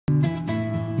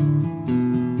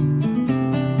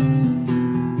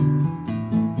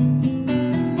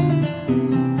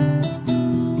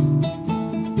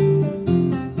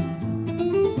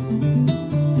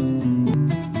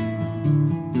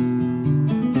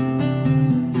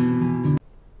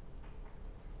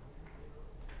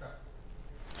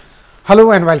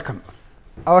Hello and welcome.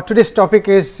 Our today's topic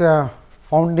is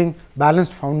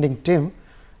balanced founding team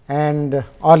and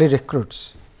early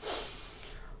recruits.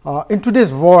 In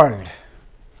today's world,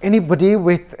 anybody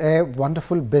with a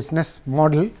wonderful business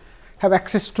model have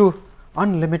access to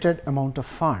unlimited amount of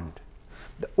fund.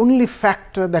 The only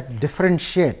factor that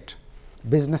differentiate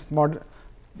business model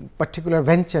particular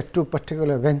venture to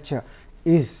particular venture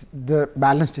is the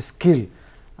balanced skill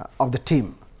of the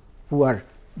team who are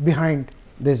behind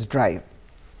this drive.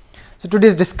 So,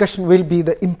 today's discussion will be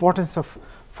the importance of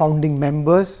founding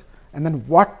members and then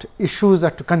what issues are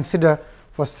to consider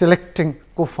for selecting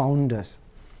co-founders.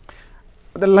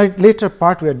 The later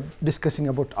part we are discussing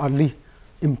about early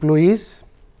employees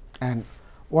and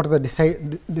what are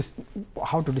the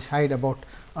how to decide about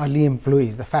early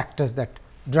employees, the factors that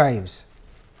drives.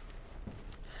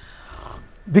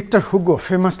 Victor Hugo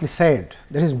famously said,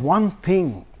 there is one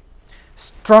thing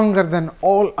stronger than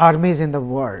all armies in the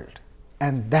world,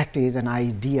 and that is an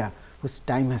idea whose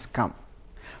time has come.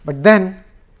 But then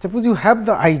suppose you have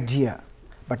the idea,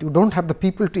 but you do not have the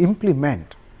people to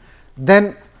implement,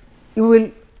 then you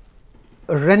will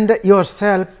render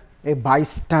yourself a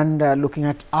bystander looking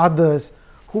at others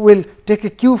who will take a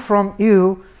cue from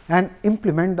you and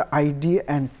implement the idea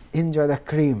and enjoy the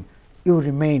cream. You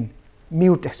remain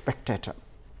mute spectator.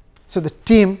 So, the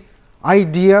team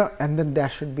idea and then there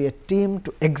should be a team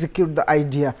to execute the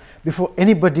idea before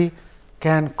anybody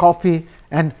can copy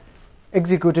and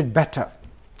execute it better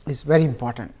is very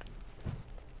important.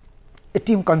 A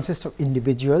team consists of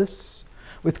individuals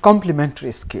with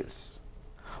complementary skills.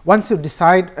 Once you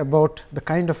decide about the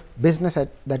kind of business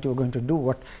that you are going to do,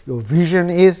 what your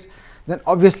vision is, then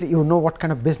obviously you know what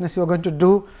kind of business you are going to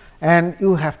do, and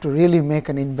you have to really make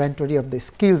an inventory of the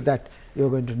skills that you are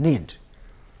going to need.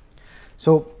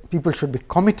 So, people should be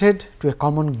committed to a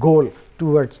common goal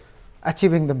towards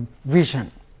achieving the vision.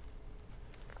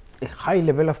 A high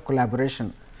level of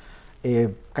collaboration, a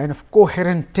kind of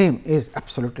coherent team is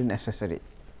absolutely necessary.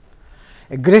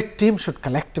 A great team should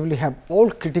collectively have all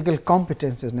critical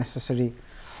competences necessary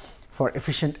for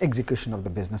efficient execution of the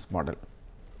business model.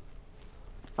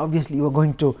 Obviously, you are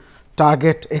going to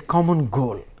target a common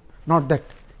goal, not that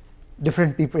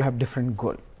different people have different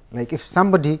goal. Like if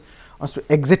somebody wants to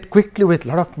exit quickly with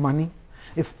lot of money,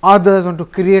 if others want to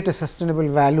create a sustainable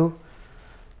value,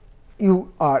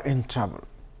 you are in trouble.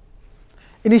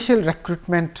 Initial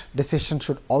recruitment decision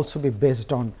should also be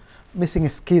based on missing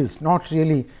skills, not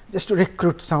really just to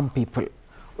recruit some people.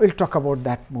 We will talk about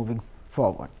that moving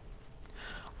forward.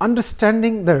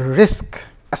 Understanding the risk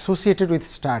associated with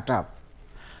startup,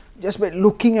 just by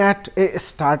looking at a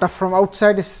startup from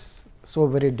outside is so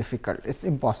very difficult, it is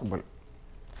impossible.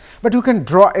 But you can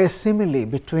draw a simile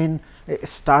between a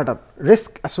startup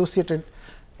risk associated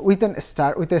with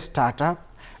a startup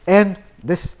and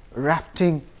this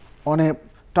rafting on a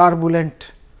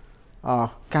turbulent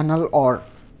canal or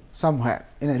somewhere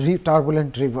in a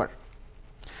turbulent river.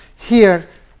 Here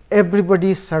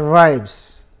everybody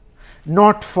survives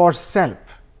not for self,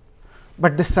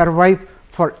 but they survive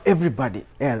for everybody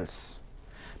else,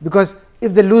 because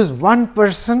if they lose one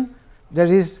person, there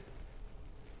is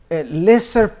a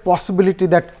lesser possibility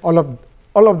that all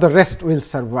of the rest will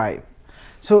survive.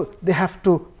 So, they have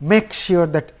to make sure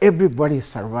that everybody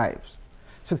survives.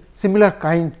 So, similar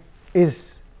kind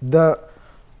is the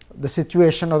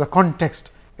situation or the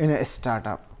context in a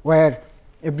startup, where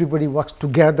everybody works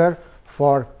together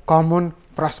for common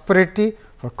prosperity,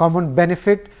 for common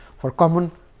benefit,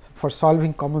 for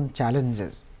solving common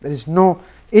challenges. There is no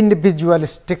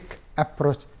individualistic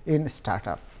approach in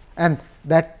startup, and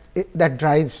that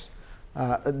drives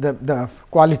the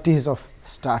qualities of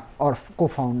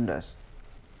co-founders.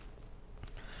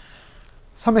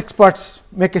 Some experts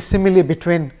make a simile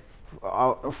between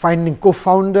finding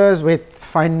co-founders with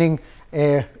finding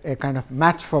a kind of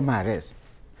match for marriage,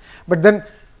 but then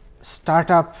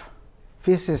startup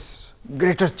faces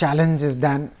greater challenges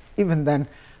than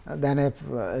a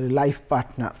life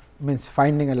partner, means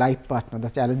finding a life partner, the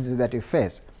challenges that you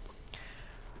face,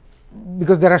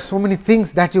 because there are so many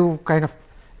things that you kind of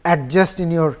adjust in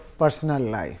your personal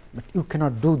life, but you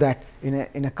cannot do that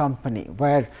in a company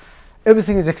where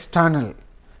everything is external.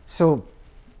 So,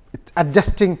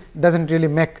 adjusting does not really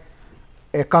make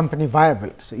a company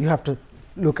viable. So, you have to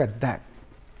look at that.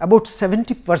 About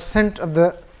 70% of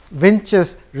the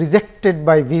ventures rejected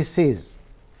by VCs,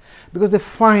 because they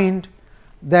find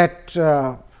that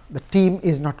the team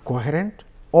is not coherent,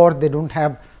 or they do not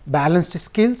have balanced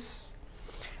skills,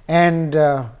 and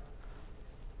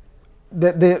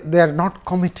they are not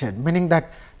committed, meaning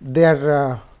that they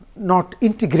are not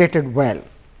integrated well.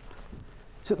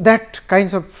 So, that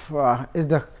kinds of is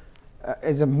the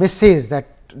is a message that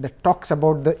talks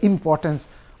about the importance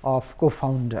of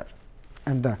co-founder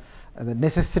and the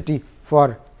necessity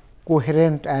for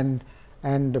coherent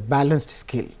and balanced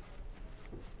skill.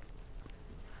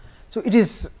 So, it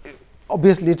is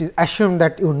obviously it is assumed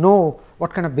that you know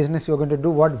what kind of business you are going to do,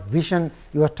 what vision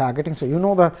you are targeting. So, you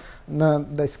know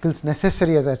the skills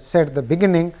necessary, as I said at the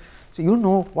beginning. So, you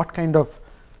know what kind of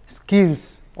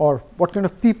skills or what kind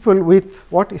of people with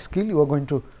what skill you are going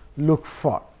to look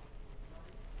for.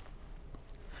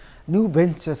 New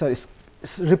ventures are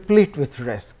replete with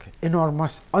risk,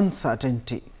 enormous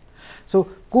uncertainty. So,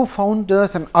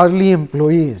 co-founders and early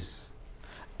employees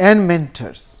and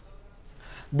mentors,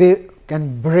 they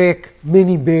can break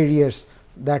many barriers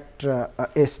that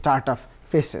a startup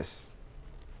faces.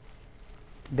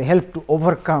 They help to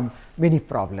overcome many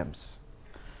problems.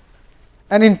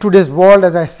 And in today's world,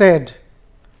 as I said,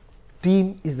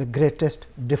 team is the greatest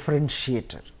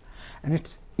differentiator, and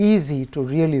it's easy to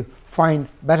really find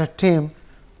better team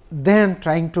than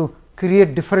trying to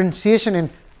create differentiation in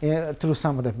through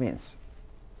some other means.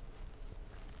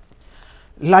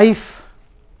 Life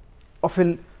of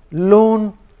a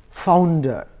lone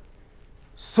founder,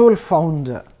 sole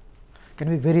founder, can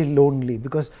be very lonely,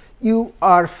 because you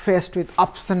are faced with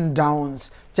ups and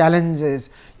downs, challenges.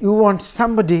 You want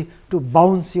somebody to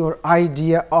bounce your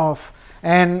idea off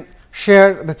and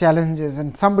share the challenges,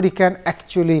 and somebody can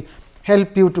actually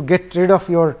help you to get rid of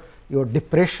your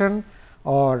depression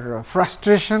or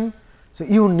frustration. So,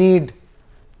 you need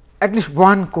at least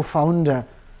one co-founder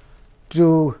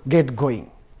to get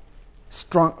going.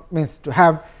 Strong means to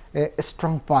have a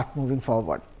strong path moving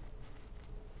forward.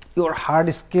 Your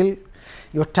hard skill,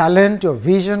 your talent, your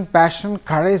vision, passion,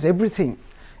 courage, everything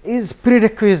is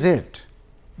prerequisite,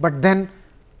 but then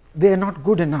they are not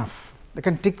good enough. They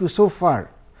can take you so far.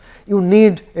 You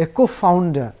need a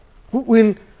co-founder who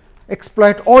will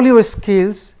exploit all your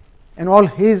skills and all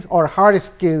his or her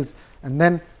skills, and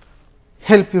then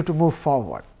help you to move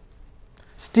forward.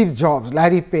 Steve Jobs,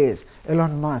 Larry Page,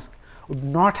 Elon Musk would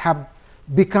not have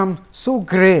become so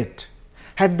great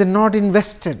had they not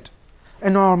invested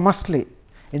enormously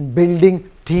in building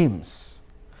teams,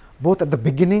 both at the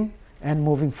beginning and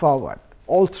moving forward,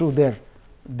 all through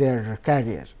their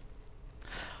career.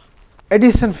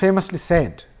 Edison famously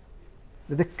said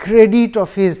that the credit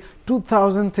of his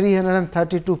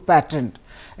 2332 patent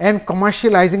and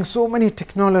commercializing so many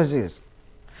technologies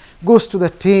goes to the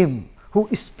team who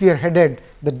spearheaded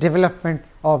the development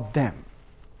of them.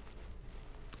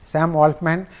 Sam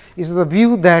Altman is of the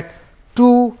view that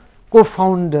 2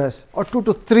 co-founders or 2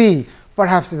 to 3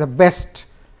 perhaps is the best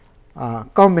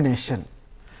combination.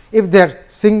 If they are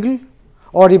single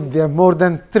or if they are more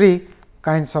than 3,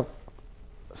 kinds of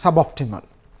suboptimal.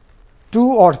 2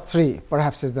 or 3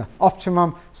 perhaps is the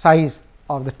optimum size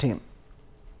of the team.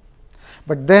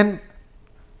 But then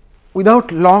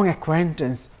without long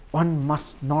acquaintance, one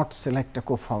must not select a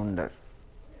co-founder,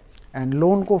 and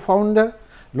lone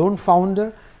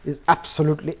founder is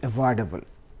absolutely avoidable.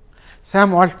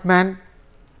 Sam Altman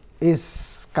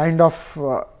is kind of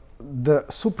the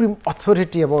supreme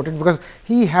authority about it, because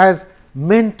he has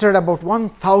mentored about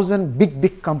 1000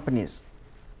 big companies.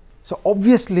 So,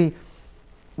 obviously,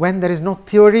 when there is no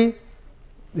theory,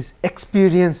 this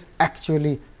experience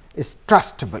actually is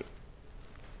trustable.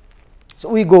 So,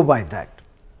 we go by that.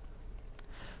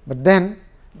 But then,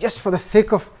 just for the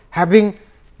sake of having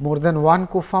more than one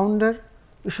co-founder,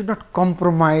 you should not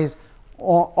compromise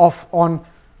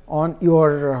on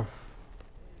your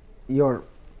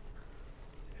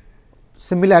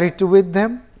similarity with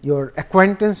them, your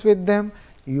acquaintance with them.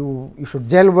 You should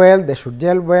gel well, they should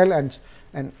gel well,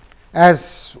 and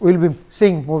as we will be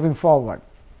seeing moving forward.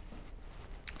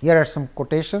 Here are some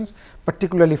quotations,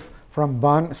 particularly from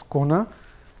Barn Skoner.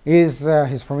 He is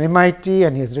from MIT,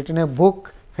 and he has written a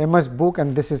book, famous book,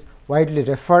 and this is widely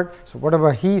referred. So,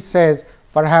 whatever he says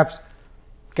perhaps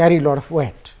carry a lot of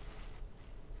weight.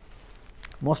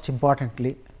 Most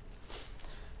importantly,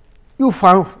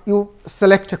 you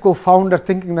select a co-founder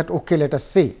thinking that okay, let us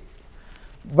see,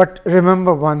 but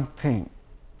remember one thing: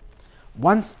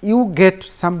 once you get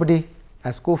somebody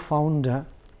as co-founder,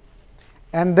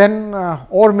 and then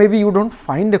or maybe you do not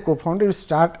find a co-founder, you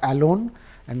start alone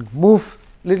and move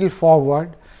little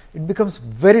forward, it becomes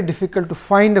very difficult to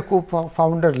find a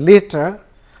co-founder later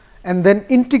and then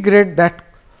integrate that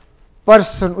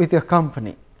person with your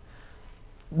company.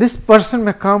 This person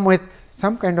may come with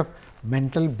some kind of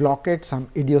mental blockade, some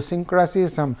idiosyncrasy,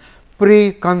 some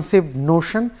preconceived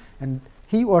notion, and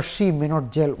he or she may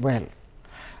not gel well.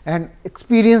 And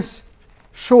experience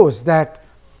shows that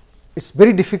it is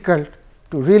very difficult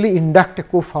to really induct a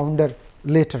co-founder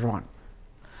later on.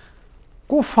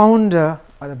 co-founder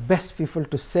are the best people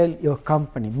to sell your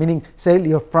company, meaning sell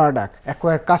your product,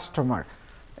 acquire customer,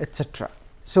 etc.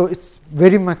 So, it is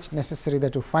very much necessary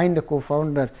that you find a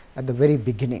co-founder at the very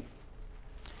beginning.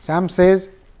 Sam says,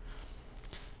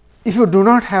 if you do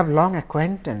not have long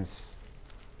acquaintance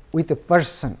with a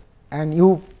person and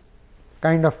you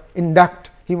kind of induct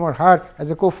him or her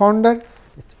as a co-founder,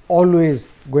 it is always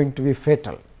going to be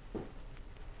fatal.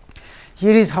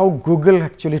 Here is how Google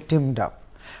actually teamed up.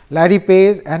 Larry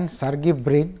Page and Sergey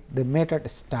Brin, they met at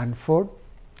Stanford.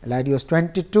 Larry was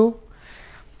 22,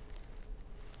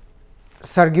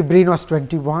 Sergey Brin was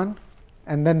 21,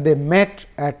 and then they met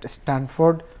at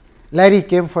Stanford. Larry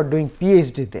came for doing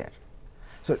PhD there.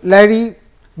 So, Larry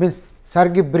means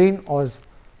Sergey Brin was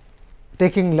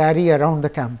taking Larry around the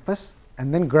campus,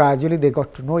 and then gradually they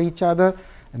got to know each other,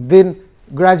 and then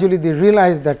gradually they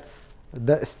realized that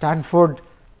the Stanford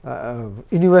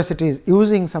university is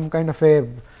using some kind of a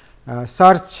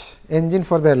search engine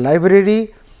for their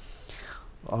library.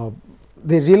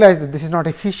 They realized that this is not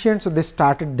efficient, so they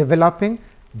started developing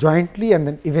jointly, and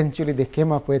then eventually they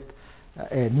came up with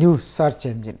a new search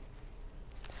engine,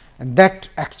 and that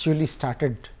actually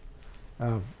started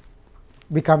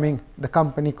becoming the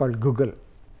company called Google.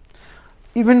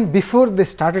 Even before they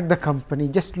started the company,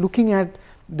 just looking at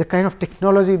the kind of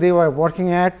technology they were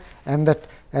working at, and that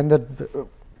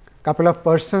couple of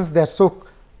persons, they are so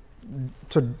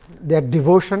their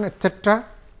devotion, etc.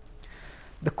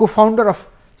 The co-founder of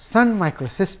Sun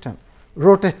Microsystem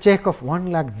wrote a check of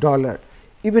 $1 lakh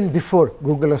even before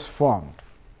Google was formed.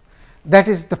 That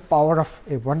is the power of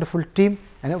a wonderful team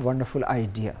and a wonderful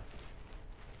idea.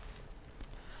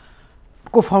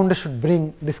 Co-founder should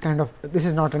bring this kind of, this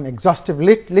is not an exhaustive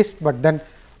list, but then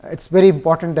it is very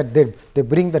important that they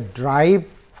bring the drive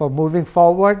for moving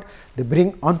forward, they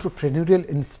bring entrepreneurial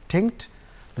instinct,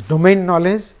 the domain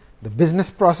knowledge, the business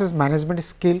process management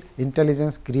skill,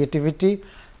 intelligence, creativity.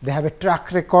 They have a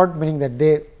track record, meaning that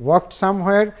they worked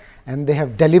somewhere and they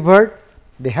have delivered,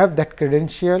 they have that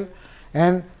credential,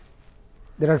 and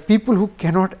there are people who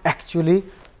cannot actually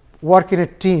work in a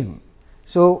team.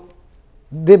 So,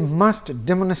 they must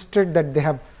demonstrate that they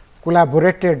have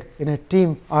collaborated in a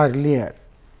team earlier,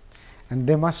 and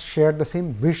they must share the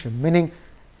same vision, meaning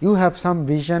you have some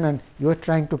vision and you are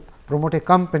trying to promote a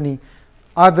company,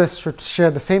 others should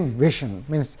share the same vision,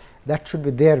 means that should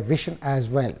be their vision as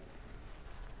well.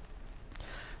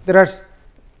 There are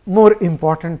more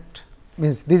important,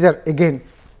 means these are again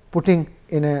putting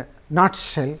in a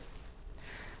nutshell,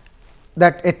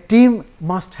 that a team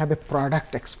must have a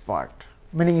product expert,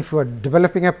 meaning if you are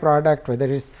developing a product, whether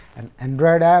it is an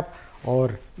Android app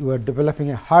or you are developing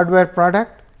a hardware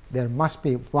product, there must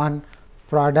be one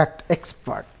product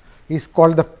expert. He is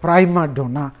called the prima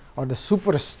donna or the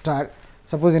superstar.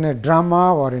 Suppose in a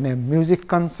drama or in a music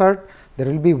concert, there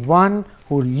will be one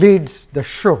who leads the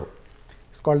show.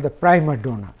 It is called the prima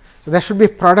donna. So, there should be a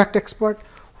product expert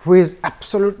who is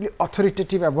absolutely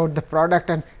authoritative about the product,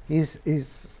 and he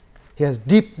has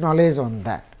deep knowledge on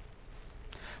that.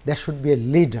 There should be a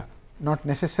leader, not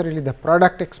necessarily the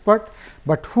product expert,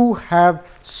 but who has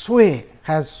sway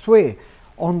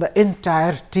on the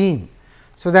entire team,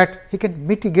 so that he can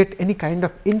mitigate any kind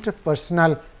of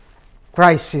interpersonal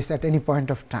crisis at any point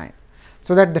of time,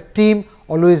 so that the team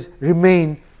always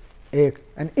remain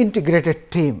an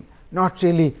integrated team, not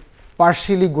really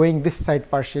partially going this side,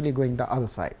 partially going the other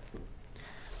side.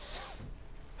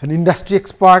 An industry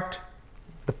expert,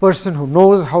 the person who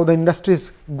knows how the industry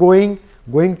is going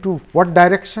to what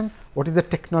direction, what is the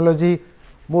technology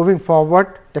moving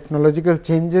forward, technological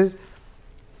changes,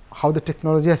 how the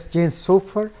technology has changed so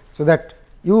far, so that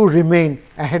you remain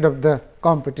ahead of the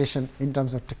competition in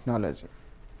terms of technology.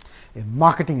 A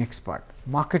marketing expert,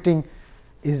 marketing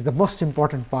is the most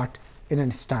important part in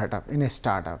a startup,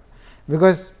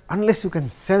 because unless you can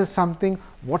sell something,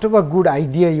 whatever good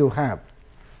idea you have,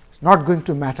 it is not going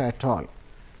to matter at all.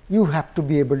 You have to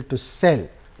be able to sell,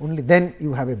 only then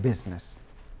you have a business.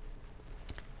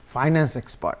 Finance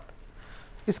expert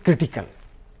is critical,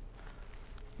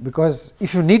 because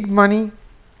if you need money,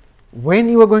 when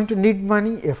you are going to need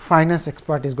money, a finance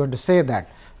expert is going to say that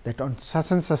on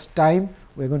such and such time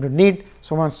we are going to need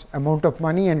so much amount of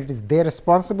money, and it is their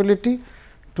responsibility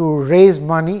to raise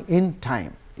money in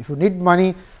time. If you need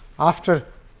money after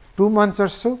 2 months or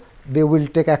so, they will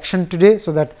take action today,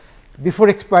 so that before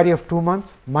expiry of 2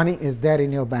 months, money is there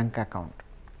in your bank account.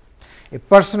 A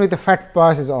person with a fat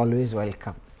purse is always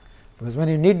welcome, because when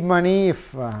you need money,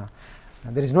 if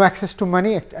there is no access to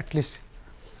money, at least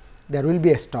there will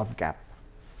be a stopgap.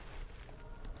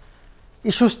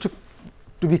 Issues to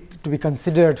be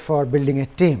considered for building a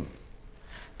team.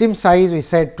 Team size, we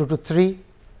said 2 to 3.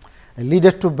 A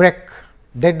leader to break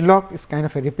deadlock is kind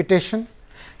of a repetition.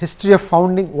 History of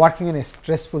founding, working in a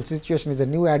stressful situation is a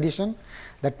new addition.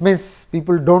 That means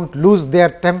people do not lose their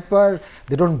temper,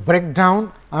 they do not break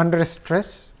down under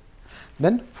stress.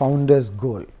 Then founder's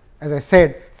goal. As I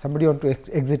said, somebody wants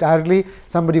to exit early,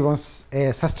 somebody wants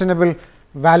a sustainable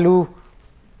value,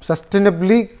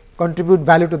 sustainably contribute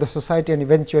value to the society and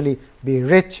eventually be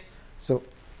rich. So,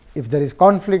 if there is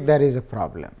conflict, there is a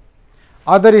problem.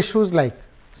 Other issues like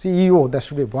CEO, there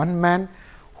should be one man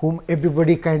whom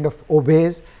everybody kind of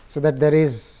obeys, so that there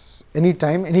is any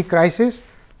time, any crisis,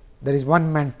 there is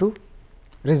one man to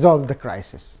resolve the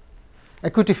crisis.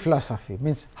 Equity philosophy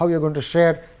means how you are going to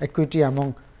share equity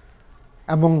among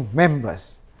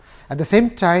members. At the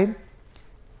same time,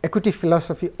 equity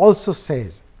philosophy also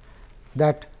says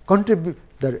that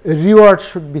the reward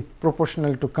should be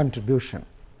proportional to contribution.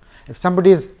 If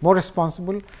somebody is more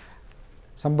responsible,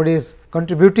 somebody is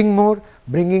contributing more,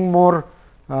 bringing more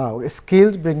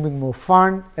skills, bringing more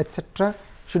fund, etc.,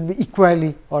 should be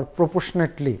equally or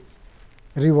proportionately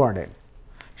rewarded.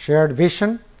 Shared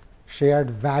vision,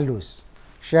 shared values.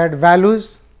 Shared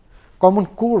values, common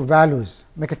core values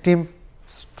make a team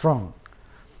strong.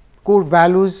 Core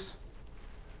values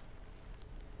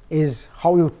is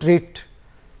how you treat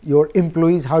your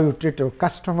employees, how you treat your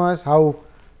customers, how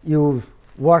you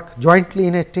work jointly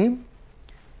in a team,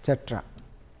 etc.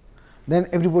 Then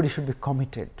everybody should be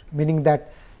committed, meaning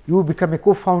that you become a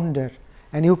co-founder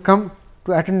and you come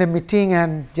to attend a meeting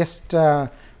and just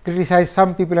criticize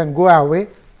some people and go away.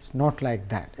 It is not like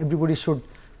that. Everybody should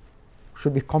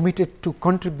be committed to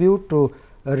contribute, to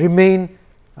remain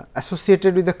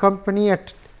associated with the company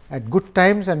at good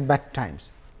times and bad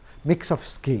times. Mix of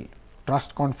skill,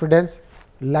 trust, confidence,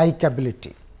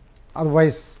 likability.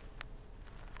 Otherwise,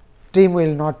 team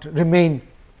will not remain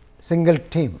single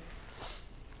team.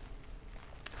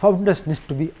 Founders need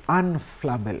to be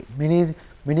unflappable,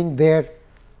 meaning they are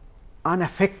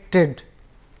unaffected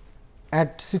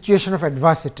at situation of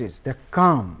adversities. They are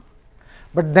calm,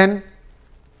 but then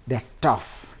they are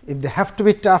tough. If they have to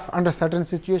be tough under certain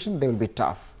situation, they will be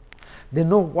tough. They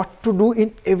know what to do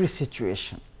in every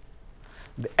situation.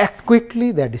 They act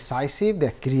quickly, they are decisive, they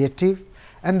are creative,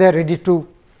 and they are ready to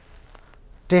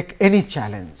take any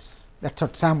challenge. That is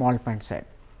what Sam Altman said.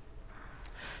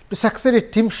 To succeed, a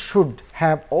team should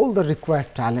have all the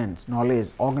required talents, knowledge,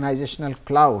 organizational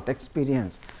clout,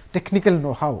 experience, technical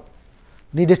know-how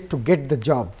needed to get the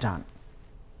job done.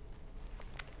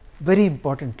 Very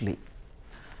importantly,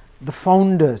 the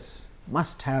founders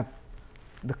must have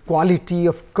the quality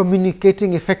of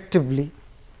communicating effectively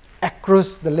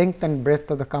across the length and breadth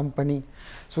of the company,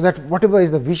 so that whatever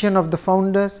is the vision of the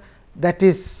founders, that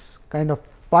is kind of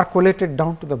percolated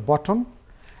down to the bottom,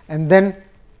 and then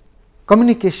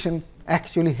communication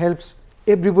actually helps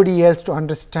everybody else to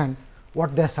understand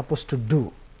what they are supposed to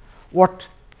do, what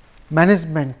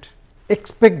management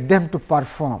expect them to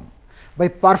perform. By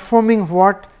performing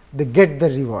what, they get the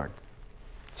reward.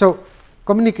 So,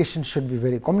 communication should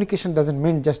be communication does not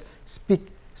mean just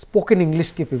spoken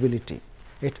English capability.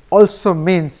 It also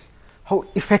means how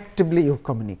effectively you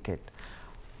communicate.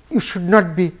 You should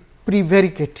not be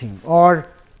prevaricating or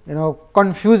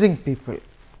confusing people.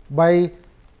 By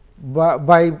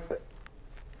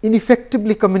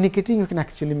ineffectively communicating, you can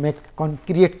actually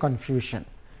create confusion,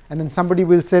 and then somebody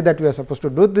will say that we are supposed to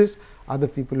do this, other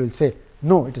people will say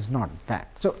no, it is not that.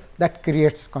 So, that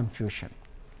creates confusion.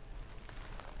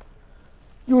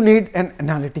 You need an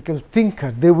analytical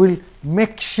thinker. They will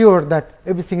make sure that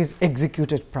everything is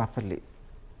executed properly.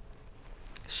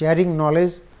 Sharing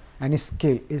knowledge and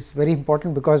skill is very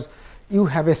important, because you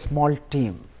have a small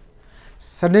team.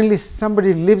 Suddenly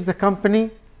somebody leaves the company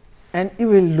and you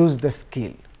will lose the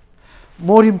skill.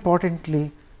 More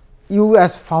importantly, you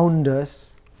as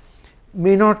founders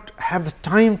may not have the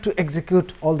time to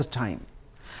execute all the time.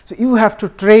 So, you have to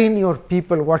train your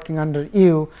people working under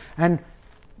you and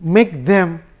make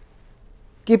them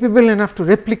capable enough to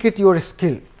replicate your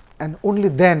skill, and only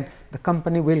then the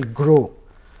company will grow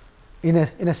in a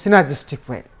synergistic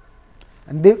way,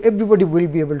 and everybody will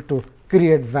be able to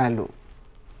create value.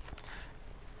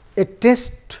 A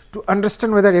test to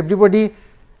understand whether everybody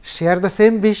share the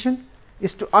same vision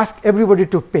is to ask everybody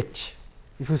to pitch.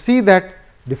 If you see that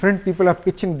different people are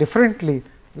pitching differently,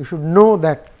 you should know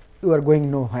that you are going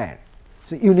nowhere.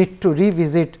 So, you need to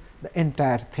revisit the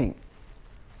entire thing.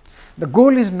 The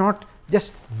goal is not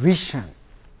just vision,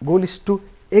 goal is to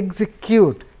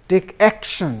execute, take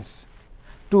actions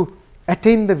to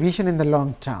attain the vision in the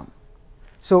long term.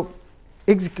 So,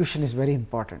 execution is very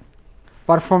important,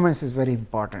 performance is very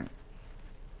important.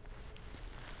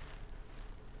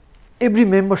 Every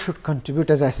member should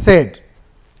contribute, as I said,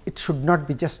 it should not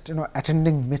be just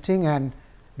attending meeting and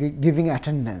giving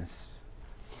attendance.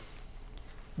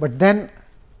 But then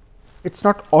it is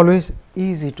not always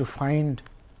easy to find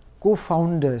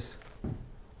co-founders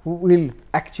who will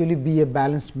actually be a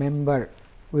balanced member,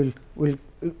 will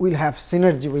have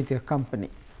synergy with your company.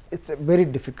 It is a very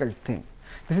difficult thing.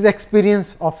 This is the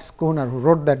experience of Schoner, who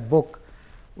wrote that book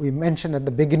we mentioned at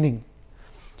the beginning.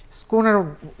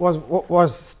 Schoner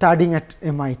was studying at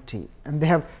MIT,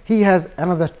 and he has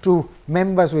another 2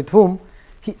 members with whom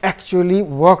he actually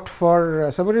worked for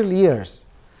several years.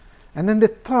 And then they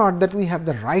thought that we have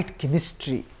the right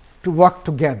chemistry to work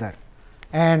together,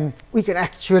 and we can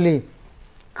actually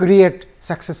create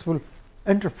successful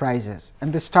enterprises,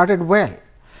 and they started well.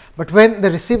 But when they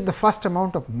received the first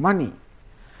amount of money,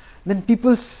 then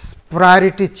people's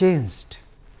priority changed.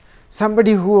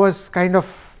 Somebody who was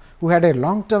who had a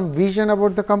long term vision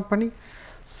about the company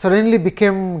suddenly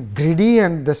became greedy,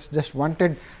 and just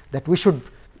wanted that we should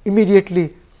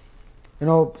immediately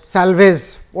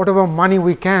salvage whatever money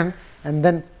we can and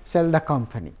then sell the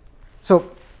company.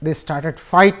 So they started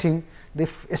fighting. They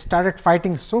started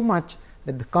fighting so much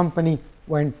that the company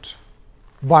went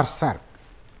berserk,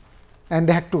 and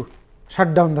they had to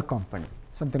shut down the company,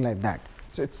 something like that.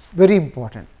 So it is very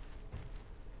important.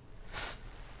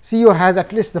 CEO has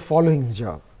at least the following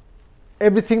job.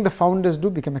 Everything the founders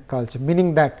do become a culture,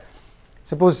 meaning that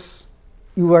suppose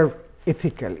you are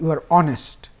ethical, you are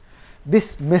honest,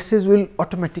 this message will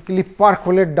automatically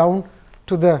percolate down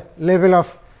to the level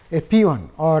of a peon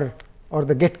or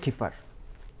the gatekeeper.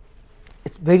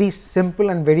 It is very simple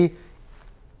and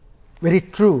very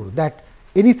true that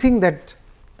anything that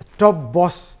the top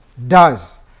boss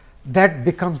does, that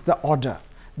becomes the order,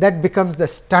 that becomes the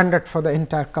standard for the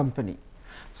entire company.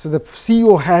 So the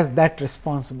CEO has that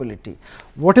responsibility.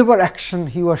 Whatever action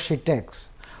he or she takes,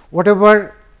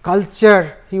 whatever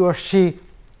culture he or she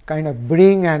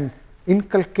bring and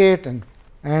inculcate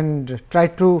and try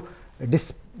to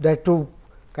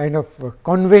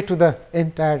convey to the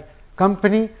entire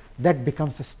company, that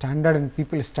becomes a standard, and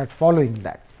people start following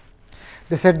that.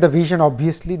 They set the vision,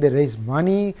 obviously they raise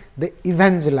money, they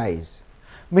evangelize,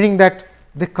 meaning that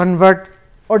they convert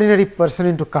ordinary person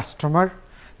into customer,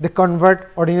 they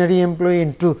convert ordinary employee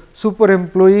into super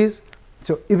employees.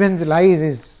 So evangelize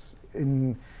is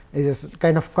a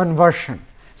kind of conversion.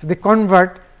 So they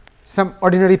convert some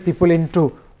ordinary people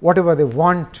into whatever they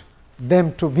want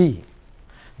them to be.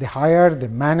 They hire, they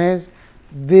manage,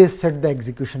 they set the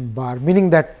execution bar, meaning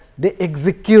that they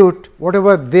execute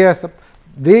whatever they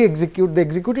execute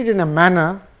it in a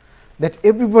manner that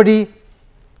everybody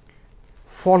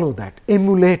follow that,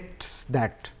 emulates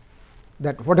that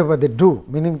whatever they do,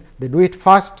 meaning they do it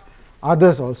fast,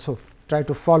 others also try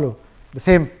to follow the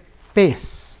same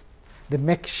pace. They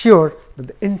make sure that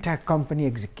the entire company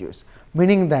executes,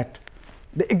 meaning that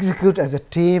they execute as a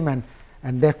team, and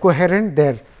they are coherent,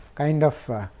 they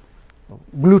are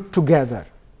glued together.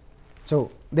 So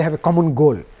they have a common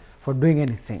goal for doing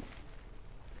anything.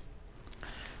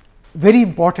 Very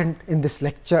important in this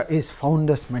lecture is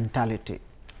founders mentality.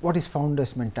 What is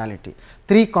founders mentality?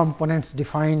 3 components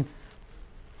define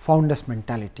founders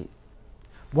mentality.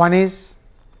 One is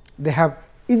they have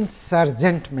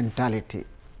insurgent mentality.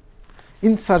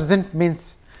 Insurgent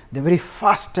means they are very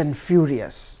fast and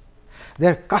furious, they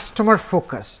are customer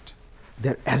focused, they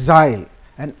are agile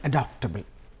and adaptable.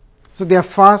 So they are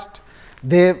fast,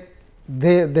 they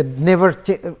never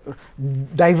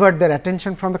divert their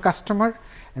attention from the customer,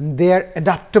 and they are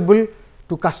adaptable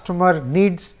to customer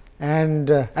needs and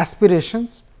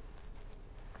aspirations.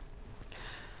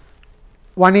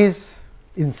 One is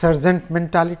insurgent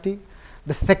mentality.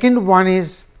 The second one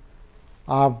is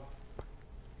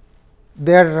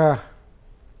they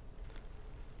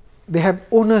have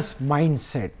owner's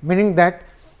mindset, meaning that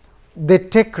they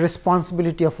take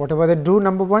responsibility of whatever they do,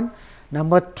 number 1.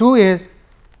 Number 2 is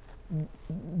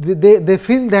they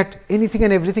feel that anything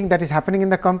and everything that is happening in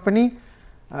the company,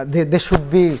 they should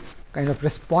be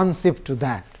responsive to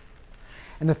that.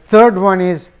 And the third one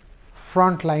is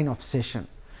frontline obsession,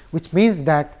 which means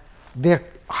that they are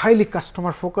highly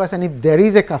customer focused, and if there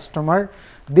is a customer,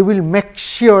 they will make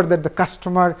sure that the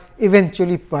customer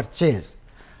eventually purchase.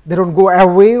 They do not go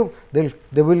away,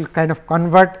 they will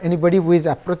convert anybody who is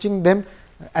approaching them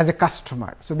as a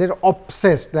customer. So they are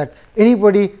obsessed that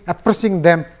anybody approaching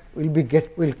them will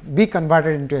be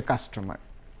converted into a customer.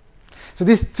 So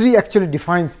these 3 actually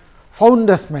defines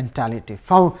founders mentality.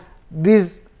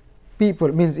 These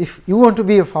people means if you want to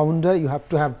be a founder, you have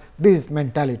to have this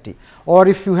mentality, or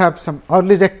if you have some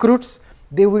early recruits,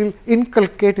 they will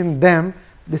inculcate in them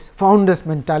this founders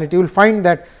mentality. You will find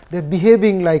that they are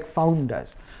behaving like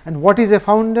founders. And what is a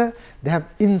founder? They have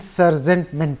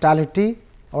insurgent mentality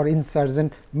or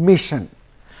insurgent mission,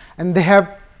 and they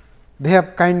have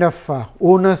kind of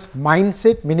owner's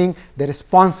mindset, meaning they are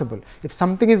responsible. If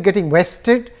something is getting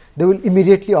wasted, they will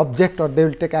immediately object or they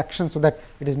will take action so that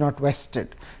it is not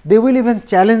wasted. They will even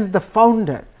challenge the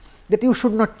founder that you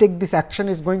should not take this action,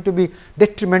 is going to be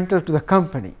detrimental to the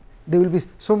company. There will be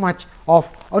so much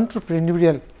of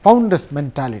entrepreneurial founder's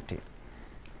mentality,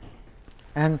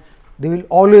 and they will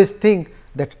always think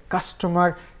that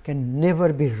customer can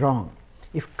never be wrong.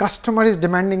 If customer is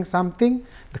demanding something,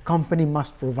 the company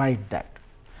must provide that.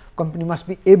 Company must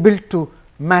be able to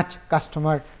match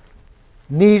customer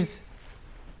needs,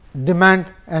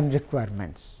 demand and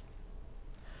requirements.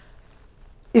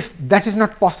 If that is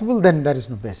not possible, then there is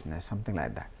no business, something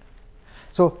like that.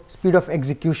 So, speed of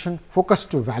execution, focus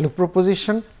to value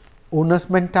proposition, owner's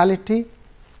mentality,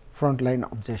 frontline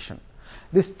obsession.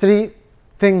 These three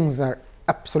things are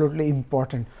absolutely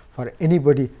important for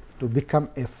anybody to become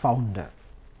a founder,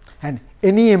 and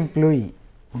any employee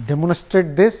who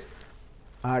demonstrate this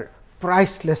are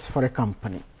priceless for a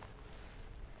company.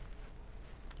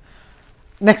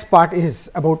 Next part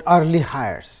is about early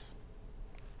hires.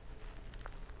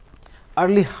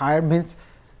 Early hire means,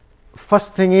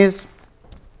 first thing is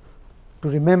to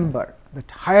remember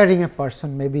that hiring a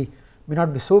person may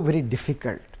not be so very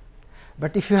difficult,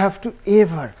 but if you have to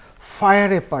ever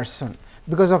fire a person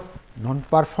because of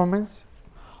non-performance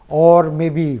or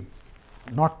maybe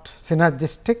not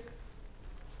synergistic,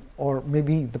 or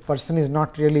maybe the person is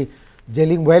not really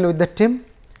gelling well with the team,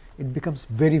 it becomes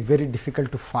very, very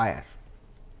difficult to fire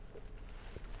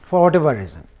for whatever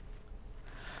reason.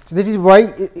 So, this is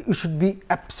why you should be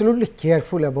absolutely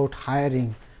careful about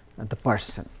hiring the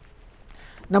person.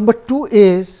 Number 2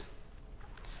 is,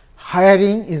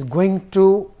 hiring is going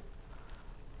to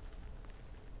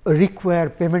require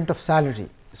payment of salary.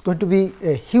 It is going to be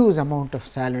a huge amount of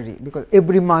salary, because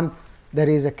every month there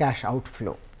is a cash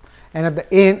outflow, and at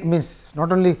the end means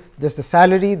not only just the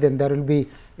salary, then there will be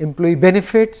employee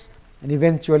benefits, and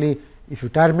eventually if you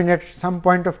terminate some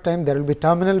point of time, there will be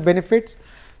terminal benefits.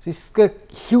 So, it is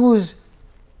a huge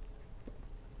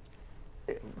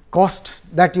cost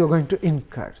that you are going to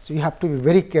incur. So, you have to be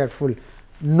very careful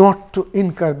not to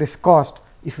incur this cost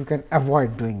if you can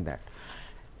avoid doing that.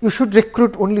 You should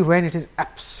recruit only when it is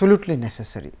absolutely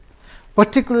necessary,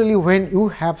 particularly when you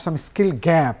have some skill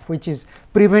gap which is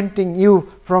preventing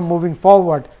you from moving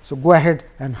forward. So, go ahead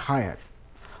and hire,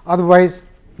 otherwise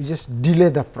you just delay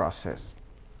the process.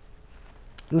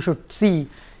 You should see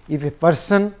if a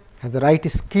person has the right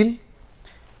skill,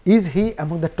 is he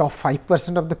among the top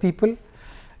 5% of the people,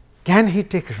 can he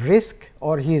take risk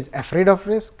or he is afraid of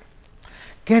risk,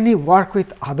 can he work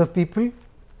with other people,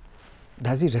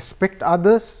 does he respect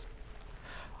others,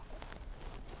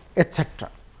 etc.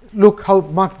 Look how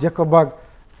Mark Zuckerberg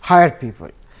hired people.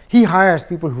 He hires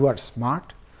people who are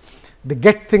smart, they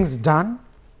get things done.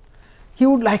 He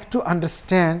would like to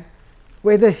understand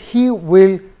whether he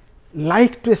will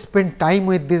like to spend time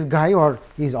with this guy, or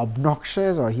he is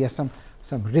obnoxious, or he has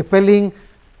some repelling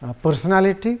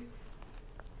personality.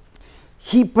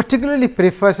 He particularly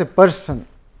prefers a person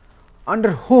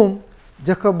under whom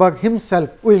Zuckerberg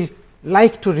himself will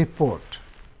like to report.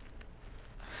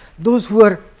 Those who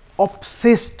are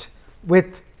obsessed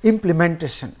with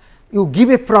implementation, you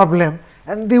give a problem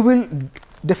and they will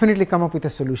definitely come up with a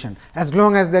solution. As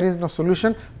long as there is no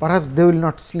solution, perhaps they will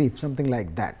not sleep, something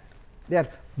like that. They are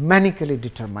manically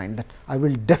determined that I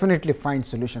will definitely find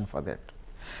solution for that.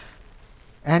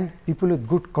 And people with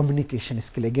good communication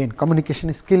skill, again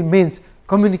communication skill means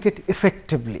communicate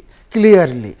effectively,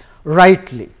 clearly,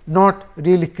 rightly, not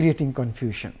really creating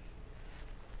confusion.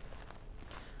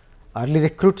 Early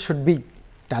recruits should be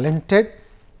talented,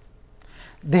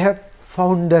 they have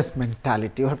founder's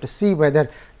mentality. You have to see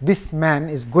whether this man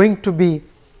is going to be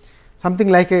something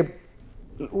like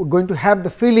going to have the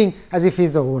feeling as if he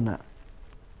is the owner.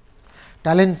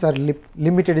 Talents are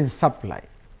limited in supply.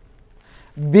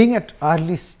 Being at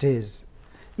early stage,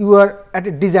 you are at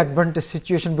a disadvantaged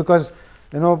situation, because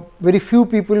very few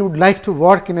people would like to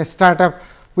work in a startup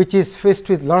which is faced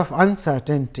with lot of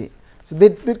uncertainty. So, they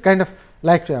kind of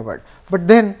like to avoid, but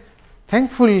then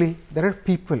thankfully there are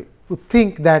people who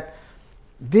think that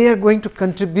they are going to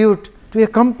contribute to a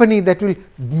company that will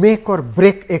make or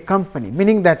break a company,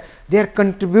 meaning that their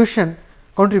contribution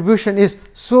is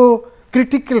so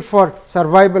critical for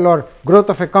survival or growth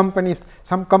of a company. If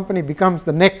some company becomes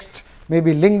the next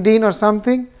maybe LinkedIn or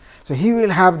something, so he will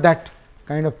have that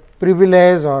kind of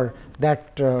privilege or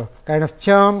that kind of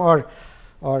charm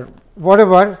or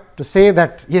whatever to say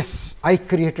that yes, I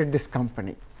created this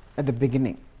company at the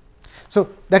beginning. So,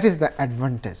 that is the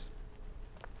advantage,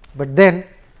 but then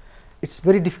it is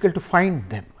very difficult to find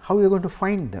them. How are you going to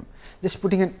find them? Just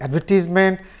putting an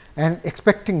advertisement and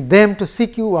expecting them to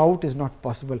seek you out is not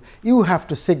possible. You have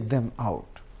to seek them out.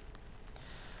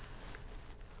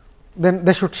 Then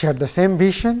they should share the same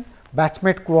vision.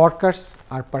 Batchmate co-workers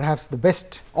are perhaps the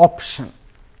best option.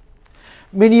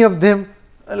 Many of them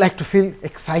like to feel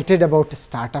excited about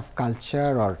startup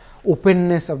culture or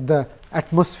openness of the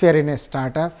atmosphere in a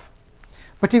startup.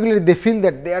 Particularly, they feel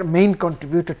that they are main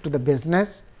contributor to the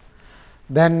business.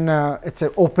 Then it is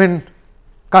an open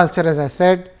culture, as I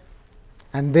said,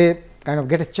 and they kind of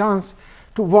get a chance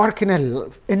to work in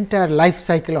an entire life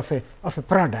cycle of a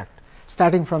product,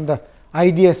 starting from the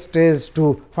idea stage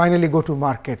to finally go to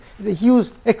market. It is a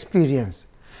huge experience.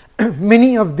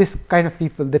 Many of this kind of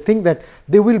people, they think that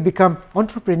they will become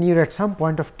entrepreneur at some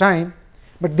point of time,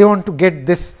 but they want to get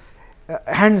this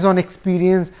hands on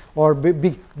experience or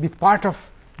be part of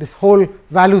this whole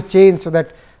value chain, so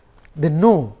that they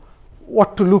know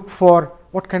what to look for,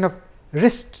 what kind of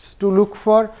risks to look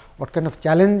for, what kind of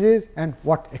challenges and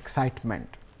what excitement.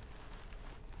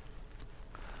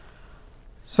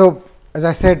 So, as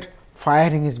I said,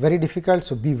 firing is very difficult.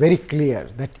 So, be very clear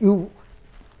that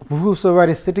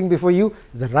whosoever is sitting before you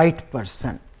is the right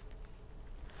person.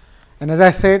 And as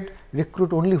I said,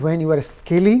 recruit only when you are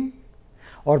scaling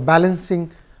or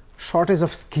balancing shortage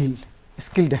of skill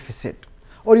deficit,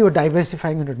 or you are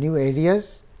diversifying into new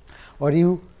areas, or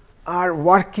you are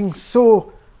working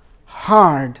so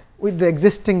hard with the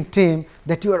existing team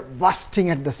that you are busting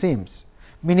at the seams,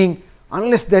 meaning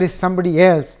unless there is somebody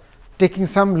else taking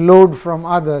some load from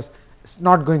others, it is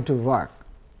not going to work.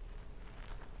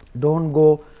 Do not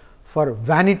go for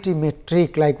vanity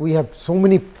metric, like we have so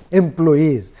many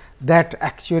employees, that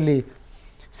actually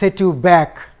set you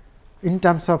back in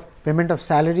terms of payment of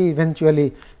salary.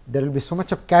 Eventually, there will be so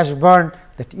much of cash burn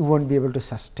that you will not be able to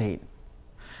sustain.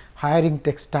 Hiring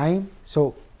takes time,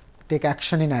 so take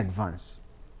action in advance.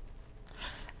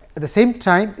 At the same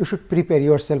time, you should prepare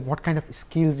yourself what kind of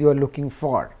skills you are looking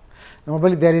for.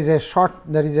 Normally, there is an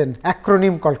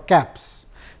acronym called CAPS.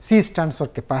 C stands for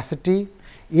capacity,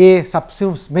 A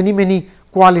subsumes many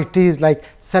qualities like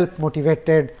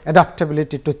self-motivated,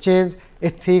 adaptability to change,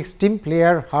 ethics, team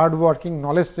player, hardworking,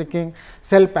 knowledge seeking,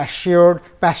 self-assured,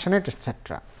 passionate,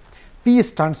 etc. P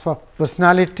stands for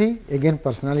personality, again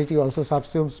personality also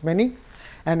subsumes many,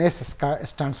 and S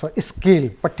stands for skill,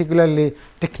 particularly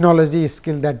technology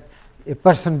skill that a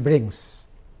person brings.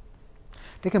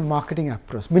 Take a marketing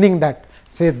approach, meaning that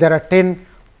say there are 10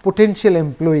 potential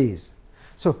employees.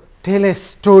 So, tell a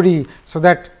story so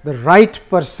that the right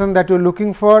person that you are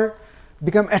looking for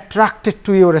become attracted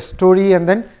to your story and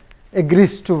then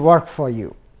agrees to work for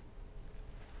you.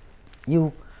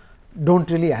 You do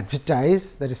not really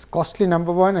advertise, that is costly,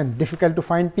 number one, and difficult to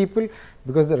find people,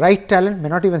 because the right talent may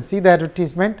not even see the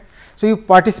advertisement. So, you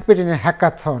participate in a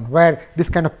hackathon where this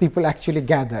kind of people actually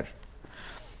gather,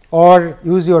 or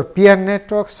use your peer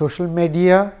network, social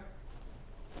media,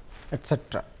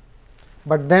 etc.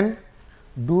 But then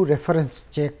do reference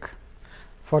check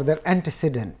for their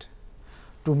antecedent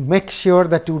to make sure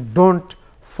that you do not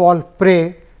fall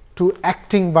prey to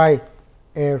acting by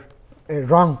a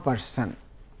wrong person.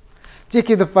 Check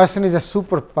if the person is a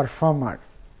super performer.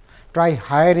 Try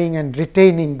hiring and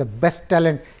retaining the best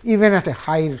talent even at a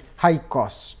high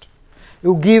cost.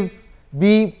 You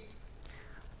be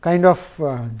kind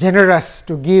of generous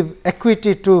to give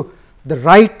equity to the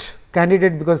right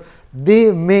candidate, because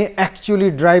they may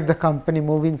actually drive the company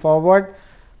moving forward,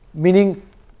 meaning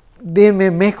they may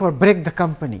make or break the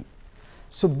company.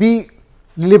 So, be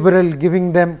liberal,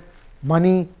 giving them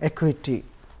money, equity,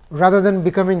 rather than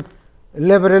becoming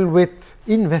liberal with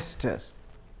investors.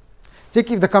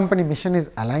 Check if the company mission is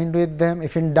aligned with them.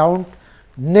 If in doubt,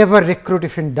 never recruit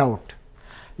if in doubt.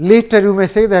 Later you may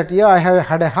say that, yeah, I have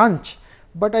had a hunch,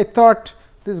 but I thought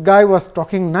this guy was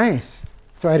talking nice,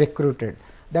 so I recruited.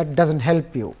 That does not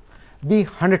help you. Be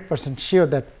 100% sure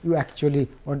that you actually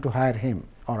want to hire him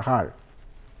or her.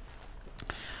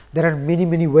 There are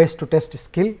many ways to test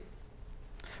skill.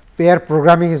 Pair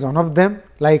programming is one of them,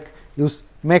 like you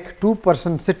make 2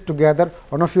 persons sit together,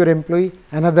 one of your employee,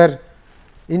 another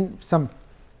in some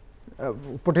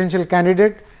potential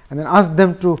candidate, and then ask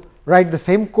them to write the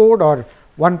same code, or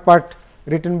one part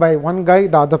written by one guy,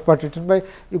 the other part written by,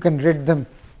 you can read them,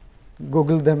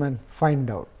 Google them and find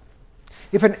out.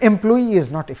 If an employee is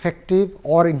not effective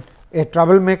or in a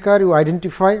troublemaker you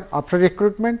identify after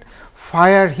recruitment,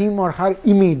 fire him or her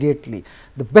immediately.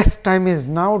 The best time is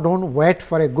now, do not wait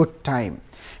for a good time,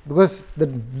 because the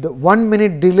 1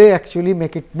 minute delay actually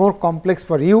make it more complex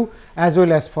for you as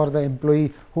well as for the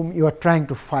employee whom you are trying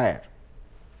to fire.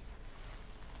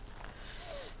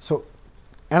 So,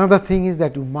 another thing is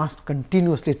that you must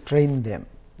continuously train them.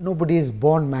 Nobody is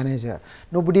born manager,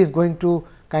 nobody is going to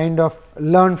kind of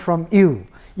learn from you.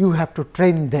 You have to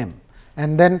train them,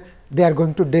 and then they are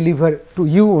going to deliver to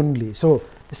you only. So,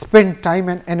 spend time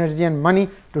and energy and money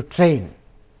to train.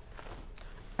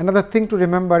 Another thing to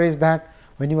remember is that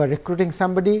when you are recruiting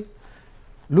somebody,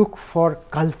 look for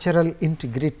cultural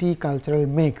integrity, cultural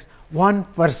mix. One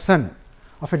person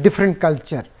of a different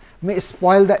culture may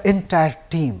spoil the entire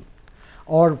team,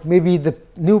 or maybe the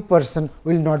new person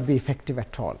will not be effective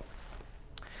at all.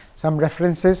 Some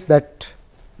references that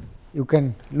you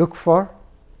can look for,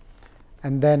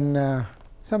 and then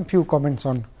some few comments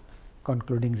on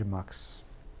concluding remarks.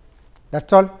 That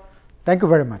is all. Thank you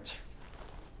very much.